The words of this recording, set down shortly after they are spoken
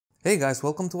Hey guys,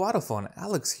 welcome to AutoFun.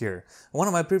 Alex here. In one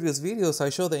of my previous videos,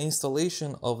 I showed the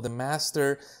installation of the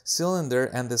master cylinder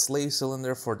and the slave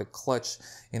cylinder for the clutch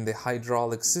in the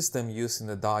hydraulic system used in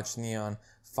the Dodge Neon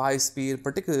 5-speed,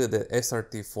 particularly the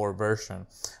SRT4 version.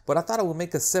 But I thought I would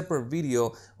make a separate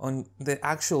video on the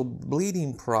actual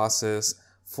bleeding process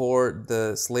for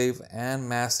the slave and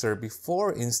master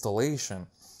before installation.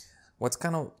 What's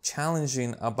kind of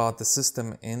challenging about the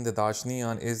system in the Dodge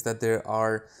Neon is that there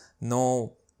are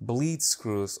no bleed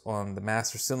screws on the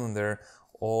master cylinder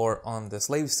or on the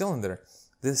slave cylinder.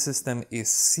 This system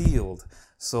is sealed,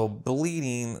 so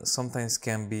bleeding sometimes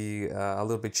can be a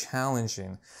little bit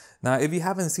challenging. Now, if you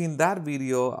haven't seen that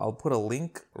video, I'll put a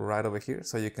link right over here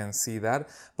so you can see that.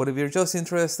 But if you're just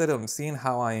interested in seeing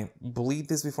how I bleed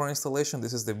this before installation,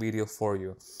 this is the video for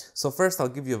you. So first, I'll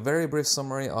give you a very brief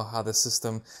summary of how the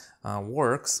system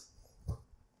works.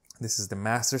 This is the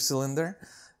master cylinder.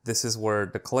 This is where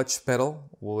the clutch pedal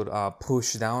would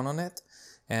push down on it,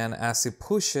 and as it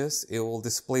pushes, it will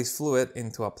displace fluid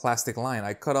into a plastic line.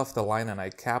 I cut off the line and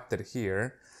I capped it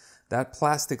here. That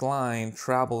plastic line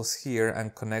travels here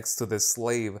and connects to the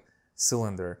slave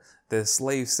cylinder. The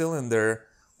slave cylinder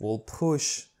will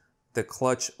push the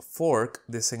clutch fork,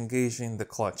 disengaging the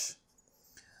clutch.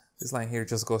 This line here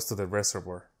just goes to the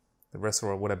reservoir. The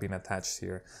reservoir would have been attached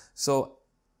here. So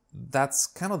that's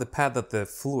kind of the path that the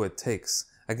fluid takes.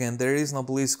 Again, there is no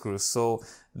bleed screw, so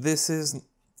this is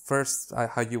first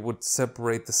how you would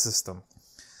separate the system.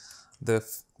 The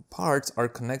parts are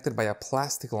connected by a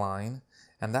plastic line,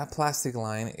 and that plastic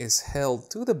line is held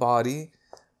to the body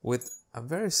with a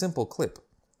very simple clip,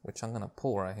 which I'm going to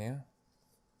pull right here.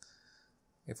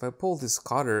 If I pull this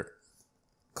cotter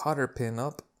pin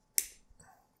up,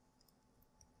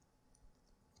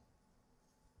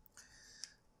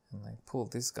 and I pull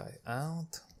this guy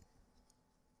out,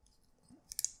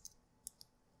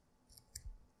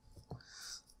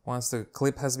 once the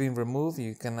clip has been removed,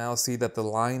 you can now see that the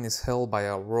line is held by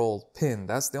a rolled pin.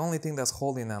 That's the only thing that's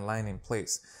holding that line in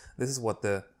place. This is what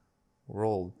the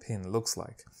rolled pin looks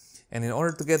like. And in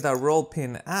order to get that rolled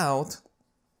pin out,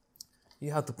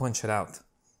 you have to punch it out.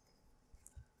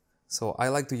 So I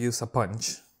like to use a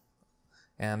punch.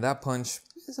 And that punch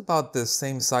is about the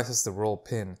same size as the rolled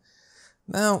pin.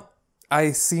 Now,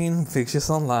 I've seen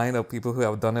pictures online of people who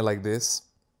have done it like this.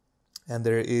 And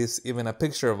there is even a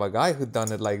picture of a guy who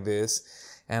done it like this.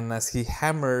 And as he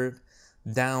hammered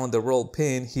down the rolled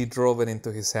pin, he drove it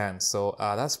into his hand. So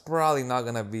that's probably not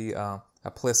going to be a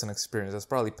pleasant experience. That's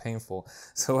probably painful.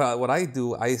 So what I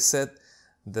do, I set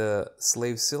the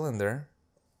slave cylinder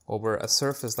over a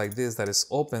surface like this that is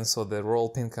open so the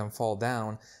rolled pin can fall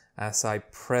down as I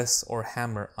press or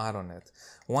hammer out on it.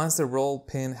 Once the rolled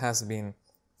pin has been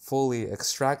fully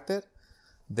extracted,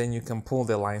 then you can pull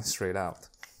the line straight out.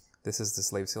 This is the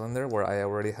slave cylinder where I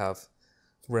already have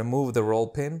removed the roll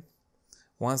pin.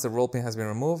 Once the roll pin has been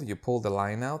removed, you pull the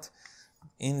line out.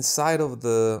 Inside of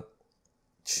the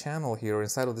channel here,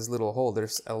 inside of this little hole,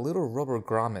 there's a little rubber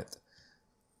grommet.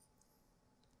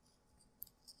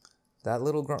 That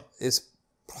little grommet is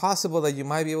possible that you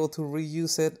might be able to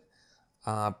reuse it.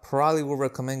 Probably would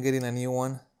recommend getting a new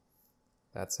one.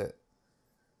 That's it.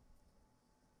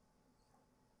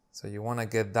 So you want to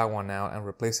get that one out and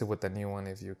replace it with a new one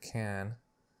if you can.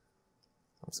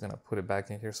 I'm just going to put it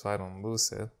back in here so I don't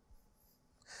lose it.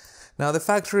 Now the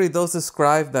factory does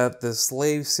describe that the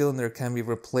slave cylinder can be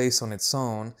replaced on its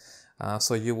own.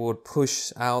 So you would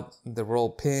push out the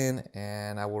roll pin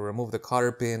and I will remove the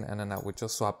cotter pin and then I would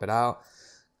just swap it out,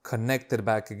 connect it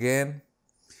back again,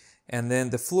 and then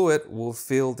the fluid will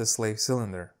fill the slave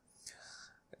cylinder.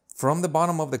 From the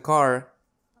bottom of the car,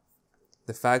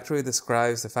 the factory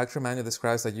manual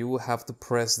describes that you will have to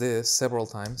press this several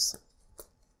times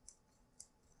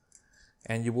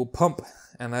and you will pump.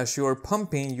 And as you are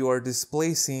pumping, you are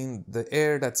displacing the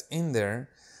air that's in there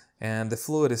and the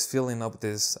fluid is filling up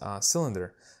this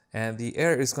cylinder. And the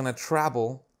air is going to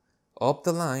travel up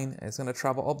the line. It's going to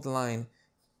travel up the line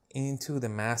into the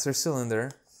master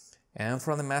cylinder. And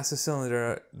from the master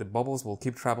cylinder, the bubbles will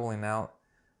keep traveling out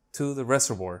to the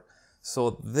reservoir.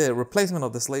 So the replacement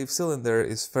of the slave cylinder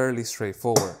is fairly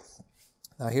straightforward.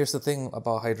 Now here's the thing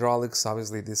about hydraulics.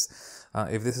 Obviously this,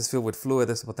 if this is filled with fluid,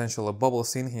 there's a potential of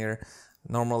bubbles in here.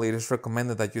 Normally it is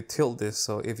recommended that you tilt this.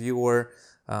 So if you were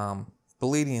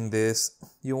bleeding this,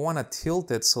 you want to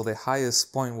tilt it so the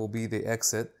highest point will be the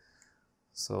exit.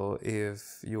 So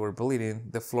if you were bleeding,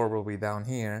 the floor will be down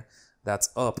here. That's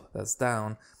up, that's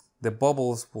down. The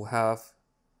bubbles will have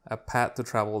a path to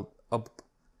travel up.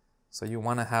 So you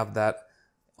want to have that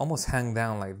almost hang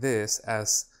down like this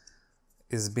as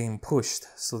is being pushed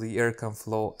so the air can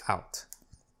flow out.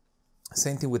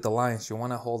 Same thing with the lines. You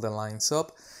want to hold the lines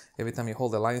up. Every time you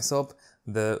hold the lines up,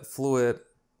 the fluid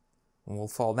will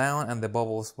fall down and the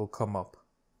bubbles will come up.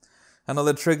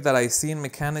 Another trick that I've seen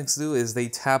mechanics do is they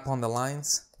tap on the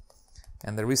lines.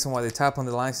 And the reason why they tap on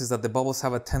the lines is that the bubbles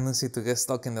have a tendency to get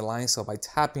stuck in the line. So by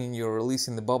tapping, you're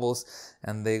releasing the bubbles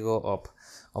and they go up.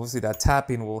 Obviously, that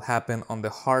tapping will happen on the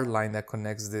hard line that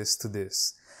connects this to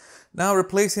this. Now,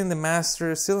 replacing the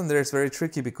master cylinder is very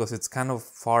tricky because it's kind of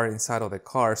far inside of the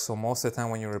car. So most of the time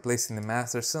when you're replacing the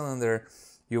master cylinder,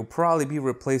 you'll probably be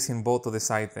replacing both of these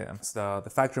items.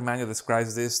 The factory manual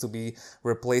describes this to be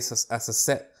replaced as a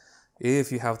set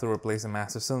if you have to replace the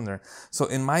master cylinder. So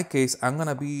in my case, I'm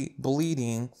gonna be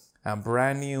bleeding a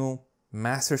brand new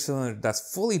master cylinder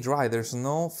that's fully dry. There's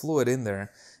no fluid in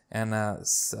there. And a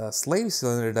slave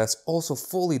cylinder that's also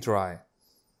fully dry.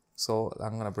 So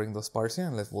I'm gonna bring those parts here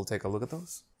and we'll take a look at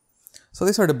those. So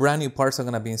these are the brand new parts I'm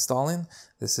gonna be installing.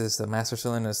 This is the master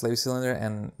cylinder and slave cylinder,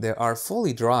 and they are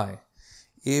fully dry.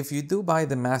 If you do buy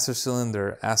the master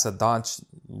cylinder as a Dodge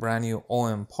brand new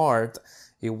OEM part,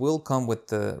 it will come with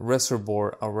the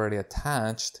reservoir already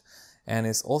attached, and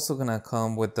it's also gonna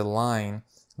come with the line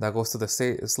that goes to the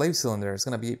slave cylinder. It's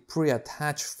gonna be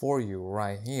pre-attached for you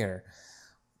right here.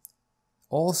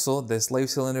 Also, the slave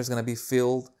cylinder is gonna be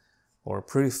filled or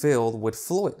pre-filled with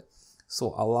fluid.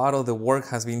 So a lot of the work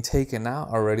has been taken out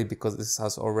already because this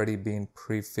has already been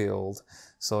pre-filled.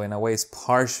 So in a way, it's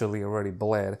partially already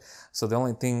bled. So the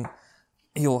only thing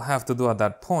you'll have to do at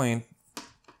that point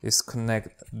is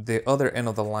connect the other end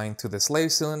of the line to the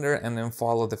slave cylinder and then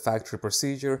follow the factory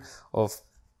procedure of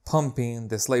pumping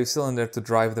the slave cylinder to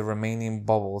drive the remaining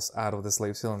bubbles out of the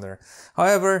slave cylinder.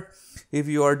 However, if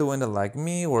you are doing it like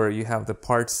me, where you have the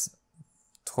parts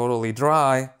totally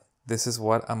dry, this is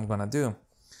what I'm gonna do.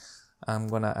 I'm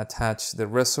gonna attach the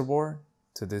reservoir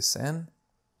to this end.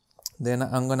 Then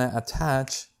I'm gonna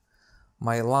attach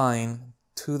my line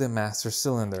to the master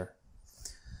cylinder.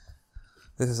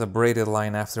 This is a Braided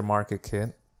line aftermarket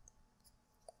kit.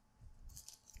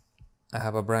 I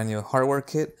have a brand new hardware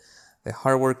kit. The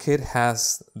hardware kit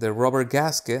has the rubber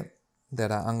gasket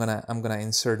that I'm gonna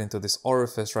insert into this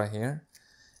orifice right here.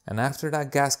 And after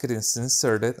that gasket is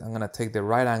inserted, I'm gonna take the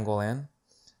right angle end.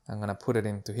 I'm gonna put it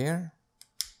into here,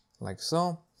 like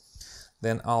so.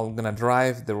 Then I'm gonna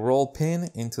drive the roll pin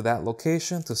into that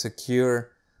location to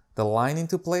secure the line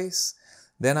into place.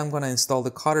 Then I'm gonna install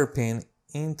the cotter pin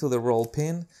into the roll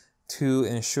pin to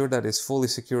ensure that it's fully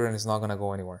secure and it's not gonna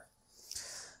go anywhere.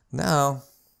 Now,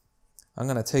 I'm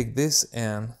gonna take this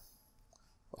end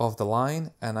of the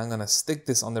line and I'm gonna stick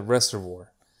this on the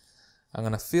reservoir. I'm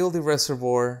gonna fill the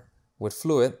reservoir with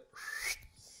fluid.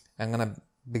 I'm gonna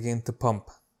begin to pump.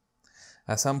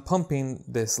 As I'm pumping,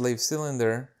 the slave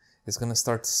cylinder is gonna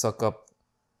start to suck up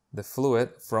the fluid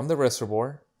from the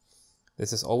reservoir.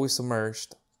 This is always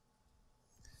submerged.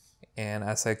 And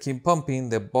as I keep pumping,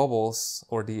 the bubbles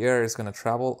or the air is gonna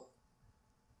travel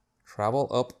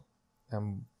up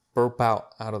and burp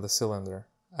out of the cylinder,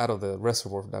 out of the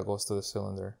reservoir that goes to the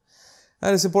cylinder.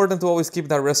 And it's important to always keep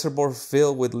that reservoir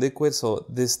filled with liquid so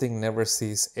this thing never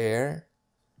sees air.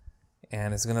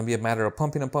 And it's gonna be a matter of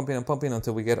pumping and pumping and pumping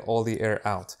until we get all the air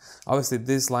out. Obviously,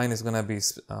 this line is gonna be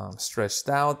stretched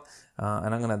out,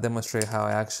 and I'm gonna demonstrate how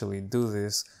I actually do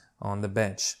this on the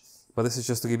bench. But this is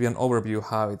just to give you an overview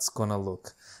how it's gonna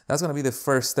look. That's gonna be the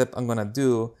first step I'm gonna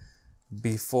do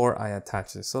before I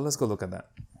attach this. So let's go look at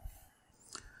that.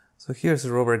 So here's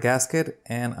the rubber gasket,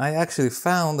 and I actually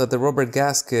found that the rubber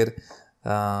gasket,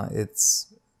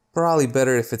 it's probably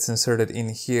better if it's inserted in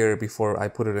here before I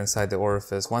put it inside the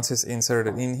orifice. Once it's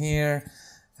inserted in here,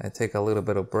 I take a little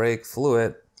bit of brake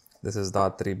fluid. This is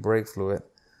 .3 brake fluid.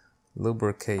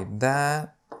 Lubricate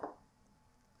that.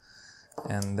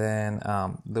 And then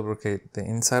lubricate the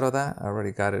inside of that. I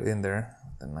already got it in there.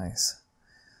 The nice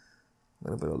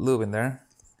little bit of lube in there.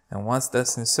 And once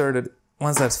that's inserted,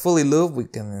 once that's fully lubed, we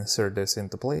can insert this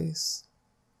into place.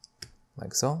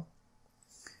 Like so.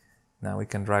 Now we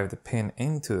can drive the pin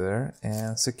into there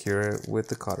and secure it with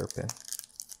the cotter pin.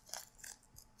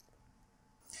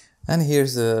 And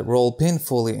here's the roll pin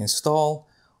fully installed.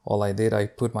 All I did, I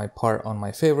put my part on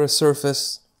my favorite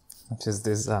surface, which is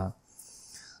this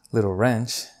little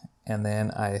wrench. And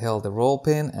then I held the roll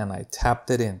pin and I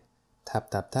tapped it in. Tap,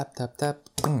 tap, tap, tap, tap,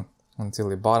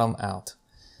 until it bottomed out.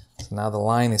 So now the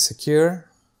line is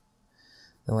secure.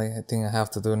 The only thing I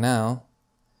have to do now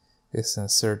is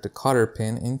insert the cotter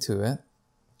pin into it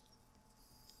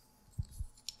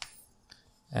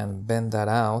and bend that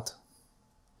out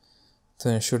to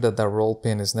ensure that the roll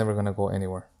pin is never going to go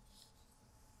anywhere.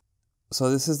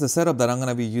 So this is the setup that I'm going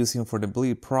to be using for the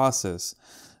bleed process.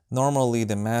 Normally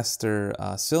the master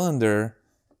cylinder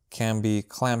can be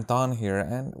clamped on here.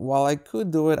 And while I could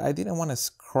do it, I didn't want to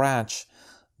scratch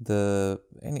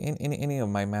any of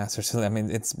my master cylinder. I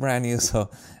mean, it's brand new, so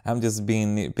I'm just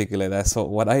being nitpicky like that. So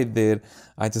what I did,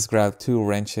 I just grabbed 2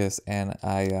 wrenches and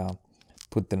I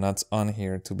put the nuts on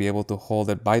here to be able to hold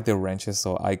it by the wrenches.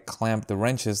 So I clamped the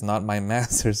wrenches, not my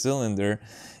master cylinder,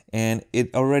 and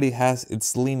it already has,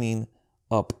 it's leaning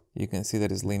up. You can see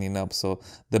that it's leaning up, so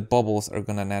the bubbles are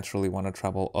gonna naturally want to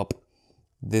travel up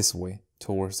this way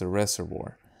towards the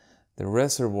reservoir. The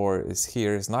reservoir is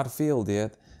here, it's not filled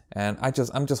yet, and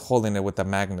I'm just holding it with a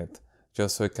magnet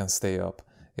just so it can stay up.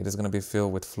 It is gonna be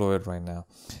filled with fluid right now.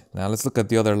 Now let's look at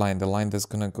the other line, the line that's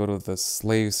gonna go to the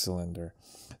slave cylinder.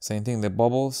 Same thing, the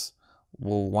bubbles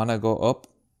will wanna go up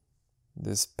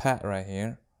this pad right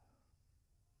here.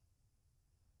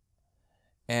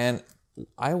 And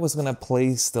I was gonna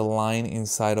place the line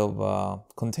inside of a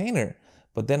container,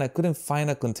 but then I couldn't find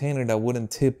a container that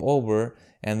wouldn't tip over,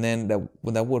 and then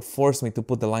that would force me to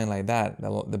put the line like that.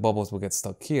 The bubbles would get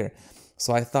stuck here.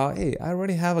 So I thought, hey, I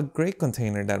already have a great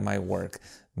container that might work.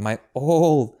 My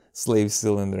old slave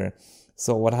cylinder.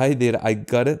 So what I did, I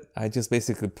got it. I just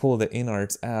basically pulled the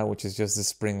innards out, which is just the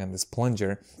spring and this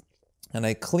plunger. And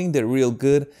I cleaned it real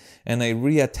good, and I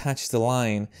reattached the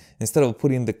line. Instead of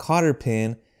putting the cotter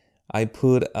pin, I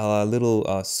put a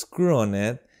little screw on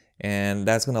it, and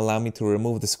that's gonna allow me to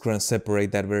remove the screw and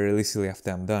separate that very easily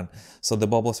after I'm done. So the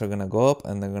bubbles are gonna go up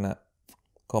and they're gonna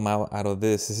come out of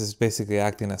this. This is basically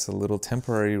acting as a little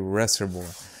temporary reservoir.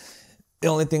 The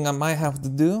only thing I might have to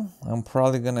do, I'm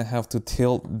probably gonna have to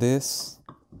tilt this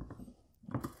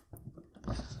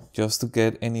just to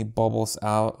get any bubbles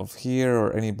out of here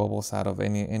or any bubbles out of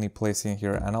any place in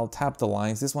here. And I'll tap the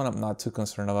lines. This one I'm not too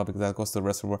concerned about because that goes to the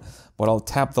reservoir, but I'll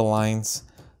tap the lines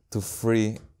to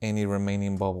free any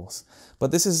remaining bubbles.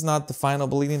 But this is not the final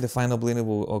bleeding. The final bleeding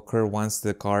will occur once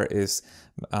the car is,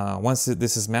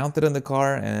 this is mounted in the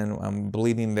car and I'm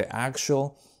bleeding the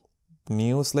actual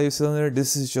new slave cylinder.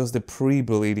 This is just the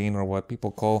pre-bleeding, or what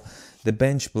people call the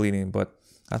bench bleeding. But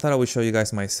I thought I would show you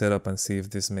guys my setup and see if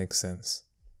this makes sense.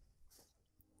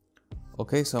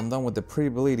 Okay, so I'm done with the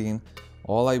pre-bleeding.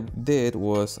 All I did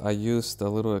was I used a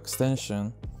little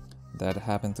extension that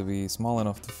happened to be small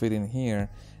enough to fit in here,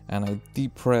 and I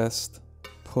depressed,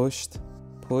 pushed,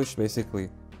 basically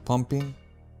pumping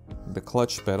the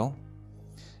clutch pedal,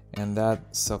 and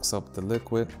that sucks up the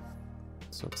liquid,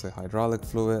 sucks the hydraulic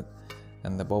fluid,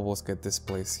 and the bubbles get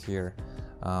displaced here.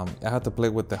 I had to play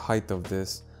with the height of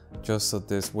this just so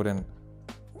this wouldn't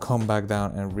come back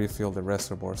down and refill the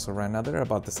reservoir. So right now they're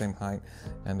about the same height,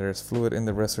 and there's fluid in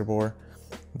the reservoir.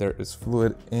 There is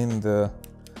fluid in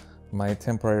my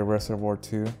temporary reservoir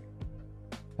too.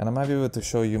 And I might be able to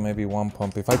show you maybe one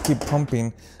pump. If I keep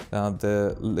pumping,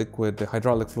 the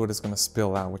hydraulic fluid is going to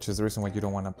spill out, which is the reason why you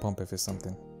don't want to pump if it's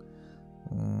something.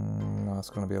 No, it's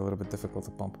going to be a little bit difficult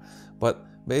to pump. But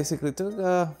basically it took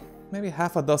maybe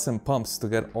half a dozen pumps to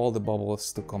get all the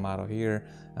bubbles to come out of here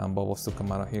and bubbles to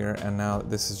come out of here. And now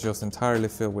this is just entirely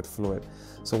filled with fluid.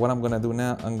 So what I'm going to do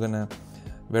now, I'm going to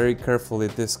very carefully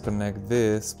disconnect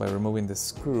this by removing the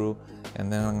screw,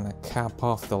 and then I'm going to cap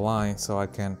off the line so I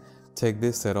can take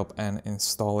this setup and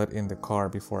install it in the car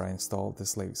before I install the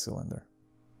slave cylinder.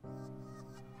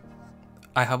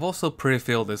 I have also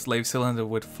pre-filled the slave cylinder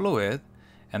with fluid,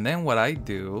 and then what I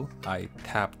do, I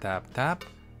tap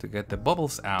to get the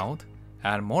bubbles out,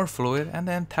 add more fluid, and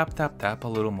then tap a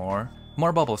little more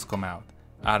bubbles come out.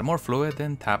 Add more fluid,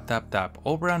 then tap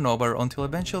over and over until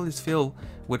eventually it's filled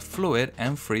with fluid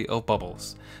and free of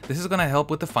bubbles. This is gonna help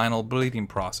with the final bleeding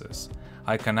process.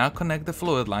 I can now connect the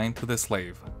fluid line to the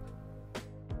slave.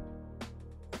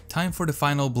 Time for the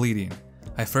final bleeding.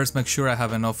 I first make sure I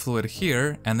have enough fluid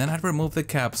here, and then I remove the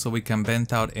cap so we can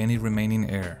vent out any remaining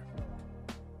air.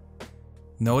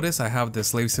 Notice I have the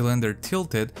slave cylinder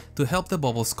tilted to help the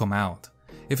bubbles come out.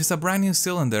 If it's a brand new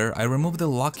cylinder, I remove the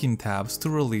locking tabs to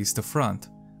release the front.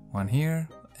 One here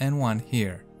and one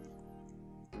here.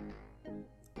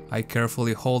 I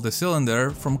carefully hold the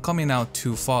cylinder from coming out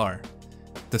too far.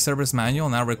 The service manual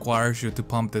now requires you to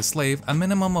pump the slave a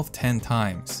minimum of 10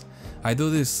 times. I do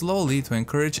this slowly to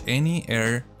encourage any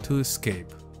air to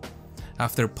escape.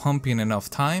 After pumping enough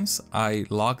times, I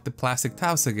lock the plastic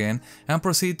tabs again and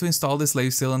proceed to install the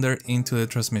slave cylinder into the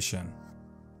transmission.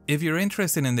 If you're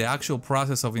interested in the actual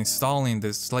process of installing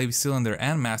the slave cylinder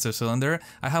and master cylinder,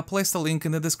 I have placed a link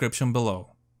in the description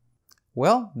below.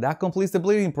 Well, that completes the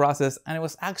bleeding process, and it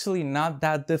was actually not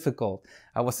that difficult.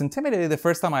 I was intimidated the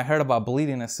first time I heard about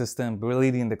bleeding a system,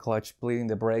 bleeding the clutch, bleeding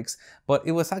the brakes, but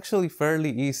it was actually fairly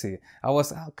easy. I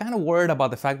was kind of worried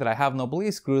about the fact that I have no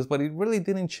bleed screws, but it really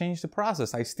didn't change the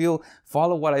process. I still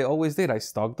followed what I always did. I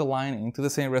stuck the line into the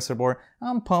same reservoir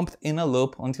and pumped in a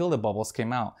loop until the bubbles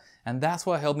came out. And that's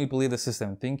what helped me bleed the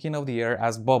system, thinking of the air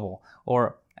as bubble,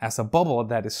 or as a bubble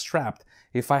that is strapped.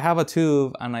 If I have a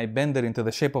tube and I bend it into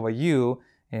the shape of a U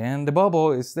and the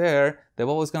bubble is there, the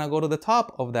bubble is going to go to the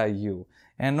top of that U.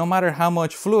 And no matter how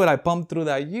much fluid I pump through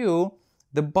that U,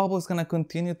 the bubble is going to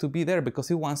continue to be there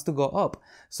because it wants to go up.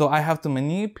 So I have to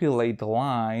manipulate the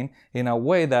line in a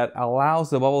way that allows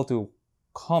the bubble to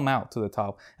come out to the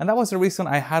top. And that was the reason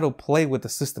I had to play with the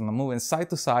system and move it side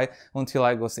to side until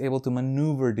I was able to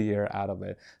maneuver the air out of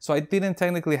it. So I didn't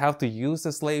technically have to use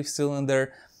the slave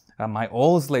cylinder, my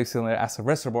old slave cylinder, as a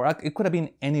reservoir. It could have been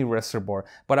any reservoir,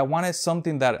 but I wanted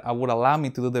something that would allow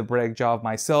me to do the brake job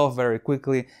myself very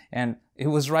quickly, and it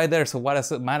was right there, so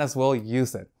might as well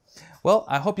use it. Well,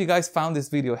 I hope you guys found this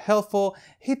video helpful.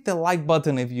 Hit the like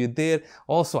button if you did.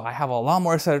 Also, I have a lot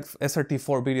more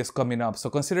SRT4 videos coming up, so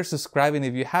consider subscribing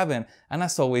if you haven't, and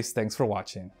as always, thanks for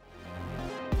watching.